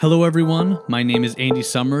Hello, everyone. My name is Andy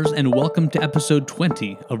Summers, and welcome to episode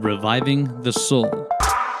 20 of Reviving the Soul.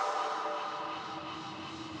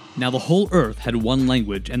 Now, the whole earth had one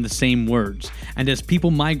language and the same words, and as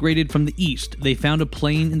people migrated from the east, they found a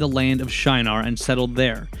plain in the land of Shinar and settled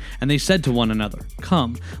there. And they said to one another,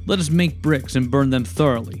 "Come, let us make bricks and burn them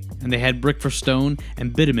thoroughly." And they had brick for stone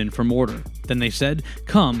and bitumen for mortar. Then they said,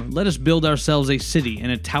 "Come, let us build ourselves a city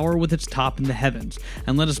and a tower with its top in the heavens,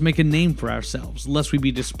 and let us make a name for ourselves, lest we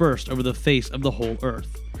be dispersed over the face of the whole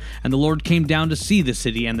earth." And the Lord came down to see the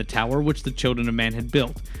city and the tower which the children of man had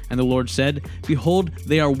built. And the Lord said, "Behold,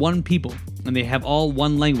 they are one people, and they have all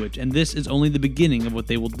one language, and this is only the beginning of what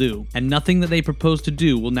they will do. And nothing that they propose to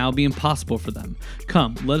do will now be impossible for them.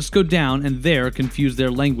 Come, let us go down and there confuse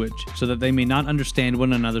their language, so that they may not understand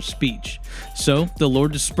one another's speech." So the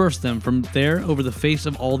Lord dispersed them from there over the face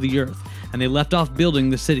of all the earth, and they left off building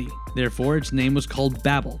the city. Therefore its name was called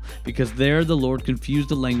Babel, because there the Lord confused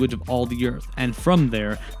the language of all the earth, and from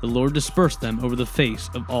there the Lord dispersed them over the face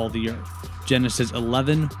of all the earth. Genesis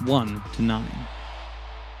 11, 1-9.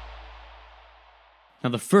 Now,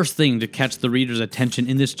 the first thing to catch the reader's attention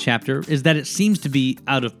in this chapter is that it seems to be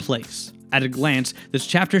out of place. At a glance, this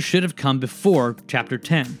chapter should have come before chapter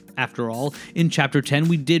 10. After all, in chapter 10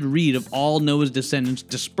 we did read of all Noah's descendants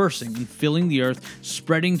dispersing and filling the earth,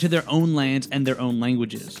 spreading to their own lands and their own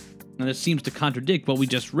languages. Now, this seems to contradict what we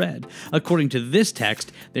just read. According to this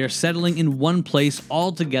text, they are settling in one place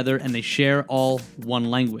all together and they share all one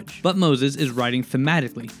language. But Moses is writing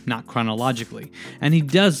thematically, not chronologically, and he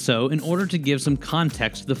does so in order to give some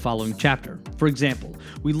context to the following chapter. For example,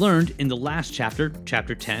 we learned in the last chapter,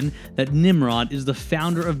 chapter 10, that Nimrod is the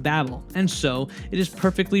founder of Babel, and so it is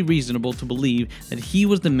perfectly reasonable to believe that he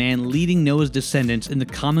was the man leading Noah's descendants in the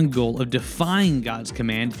common goal of defying God's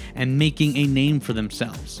command and making a name for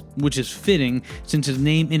themselves, which is fitting since his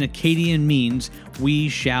name in Akkadian means "we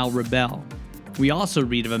shall rebel." We also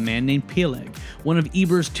read of a man named Peleg, one of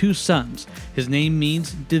Eber's two sons. His name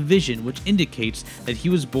means division, which indicates that he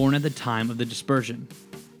was born at the time of the dispersion.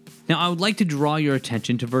 Now, I would like to draw your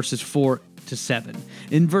attention to verses 4-7.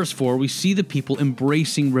 In verse 4, we see the people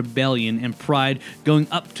embracing rebellion and pride, going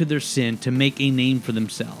up to their sin to make a name for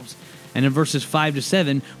themselves. And in verses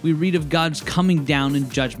 5-7, we read of God's coming down in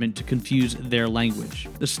judgment to confuse their language.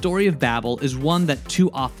 The story of Babel is one that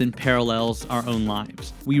too often parallels our own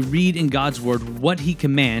lives. We read in God's word what he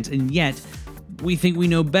commands, and yet we think we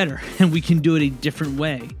know better and we can do it a different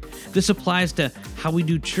way. This applies to how we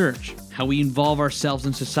do church, how we involve ourselves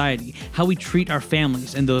in society, how we treat our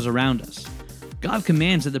families and those around us. God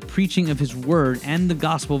commands that the preaching of his word and the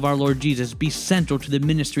gospel of our Lord Jesus be central to the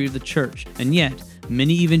ministry of the church, and yet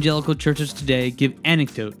many evangelical churches today give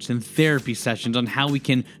anecdotes and therapy sessions on how we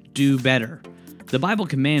can do better. The Bible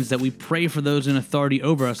commands that we pray for those in authority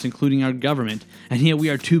over us, including our government, and yet we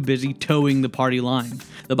are too busy towing the party line.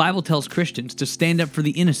 The Bible tells Christians to stand up for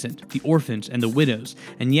the innocent, the orphans, and the widows,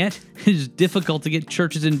 and yet it is difficult to get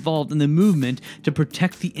churches involved in the movement to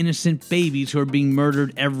protect the innocent babies who are being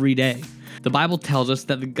murdered every day. The Bible tells us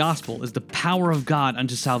that the gospel is the power of God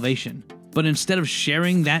unto salvation. But instead of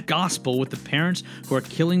sharing that gospel with the parents who are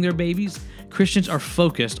killing their babies, Christians are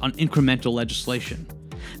focused on incremental legislation.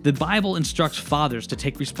 The Bible instructs fathers to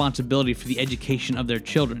take responsibility for the education of their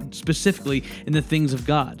children, specifically in the things of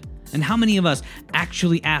God. And how many of us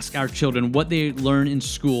actually ask our children what they learn in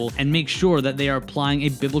school and make sure that they are applying a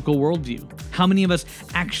biblical worldview? How many of us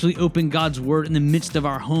actually open God's word in the midst of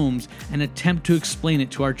our homes and attempt to explain it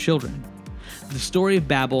to our children? The story of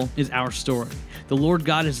Babel is our story. The Lord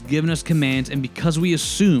God has given us commands, and because we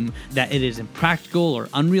assume that it is impractical or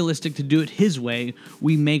unrealistic to do it his way,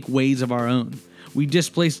 we make ways of our own. We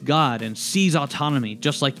displace God and seize autonomy,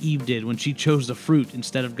 just like Eve did when she chose the fruit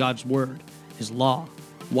instead of God's word, his law.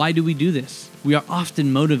 Why do we do this? We are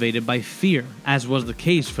often motivated by fear, as was the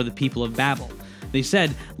case for the people of Babel. They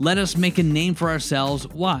said, "Let us make a name for ourselves."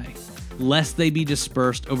 Why? Lest they be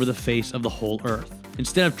dispersed over the face of the whole earth.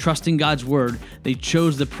 Instead of trusting God's word, they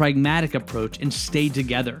chose the pragmatic approach and stayed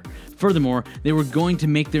together. Furthermore, they were going to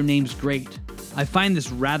make their names great. I find this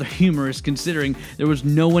rather humorous considering there was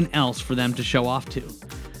no one else for them to show off to.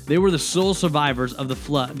 They were the sole survivors of the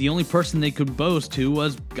flood. The only person they could boast to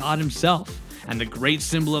was God himself. And the great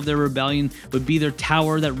symbol of their rebellion would be their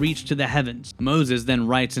tower that reached to the heavens. Moses then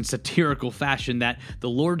writes in satirical fashion that the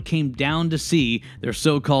Lord came down to see their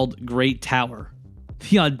so-called great tower.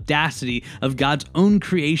 The audacity of God's own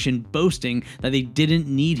creation boasting that they didn't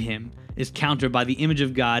need him is countered by the image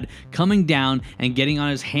of God coming down and getting on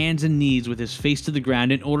his hands and knees with his face to the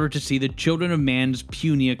ground in order to see the children of man's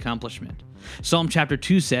puny accomplishment. Psalm chapter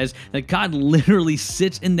 2 says that God literally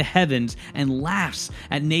sits in the heavens and laughs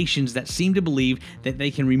at nations that seem to believe that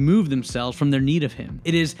they can remove themselves from their need of Him.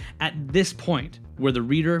 It is at this point where the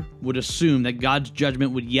reader would assume that God's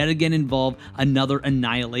judgment would yet again involve another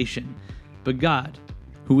annihilation. But God,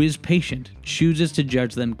 who is patient, chooses to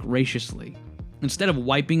judge them graciously. Instead of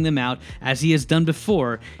wiping them out as He has done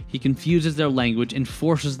before, He confuses their language and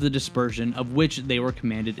forces the dispersion of which they were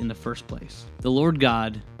commanded in the first place. The Lord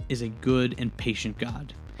God is a good and patient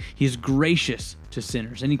God. He is gracious to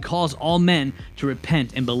sinners, and He calls all men to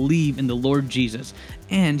repent and believe in the Lord Jesus,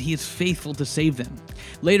 and He is faithful to save them.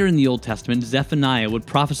 Later in the Old Testament, Zephaniah would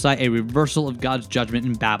prophesy a reversal of God's judgment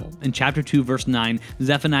in Babel. In chapter 2, verse 9,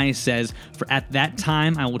 Zephaniah says, "For at that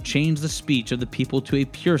time I will change the speech of the people to a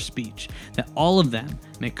pure speech, that all of them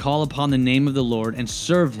may call upon the name of the Lord and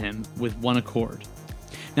serve Him with one accord."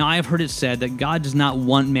 Now, I have heard it said that God does not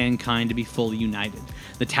want mankind to be fully united.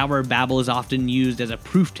 The Tower of Babel is often used as a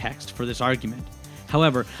proof text for this argument.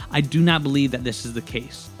 However, I do not believe that this is the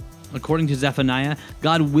case. According to Zephaniah,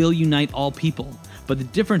 God will unite all people, but the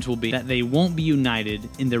difference will be that they won't be united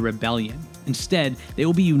in their rebellion. Instead, they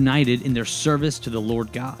will be united in their service to the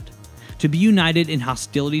Lord God. To be united in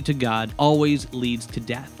hostility to God always leads to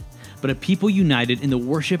death. But a people united in the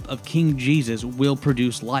worship of King Jesus will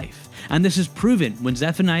produce life. And this is proven when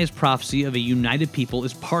Zephaniah's prophecy of a united people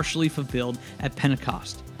is partially fulfilled at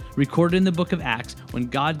Pentecost. Recorded in the book of Acts, when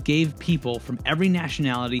God gave people from every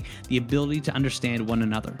nationality the ability to understand one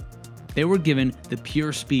another. They were given the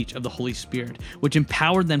pure speech of the Holy Spirit, which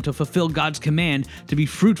empowered them to fulfill God's command to be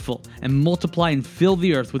fruitful and multiply and fill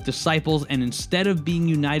the earth with disciples, and instead of being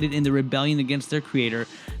united in the rebellion against their Creator,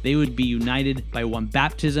 they would be united by one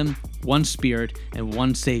baptism, one Spirit, and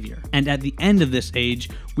one Savior. And at the end of this age,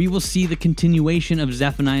 we will see the continuation of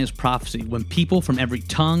Zephaniah's prophecy, when people from every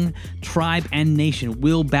tongue, tribe, and nation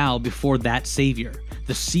will bow before that Savior,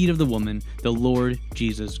 the seed of the woman, the Lord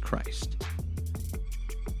Jesus Christ.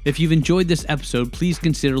 If you've enjoyed this episode, please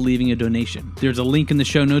consider leaving a donation. There's a link in the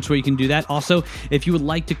show notes where you can do that. Also, if you would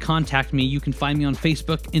like to contact me, you can find me on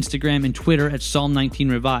Facebook, Instagram, and Twitter at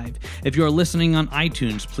Psalm19Revive. If you are listening on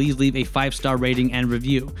iTunes, please leave a 5-star rating and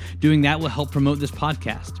review. Doing that will help promote this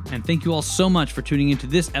podcast. And thank you all so much for tuning into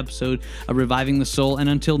this episode of Reviving the Soul. And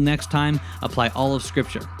until next time, apply all of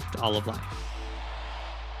Scripture to all of life.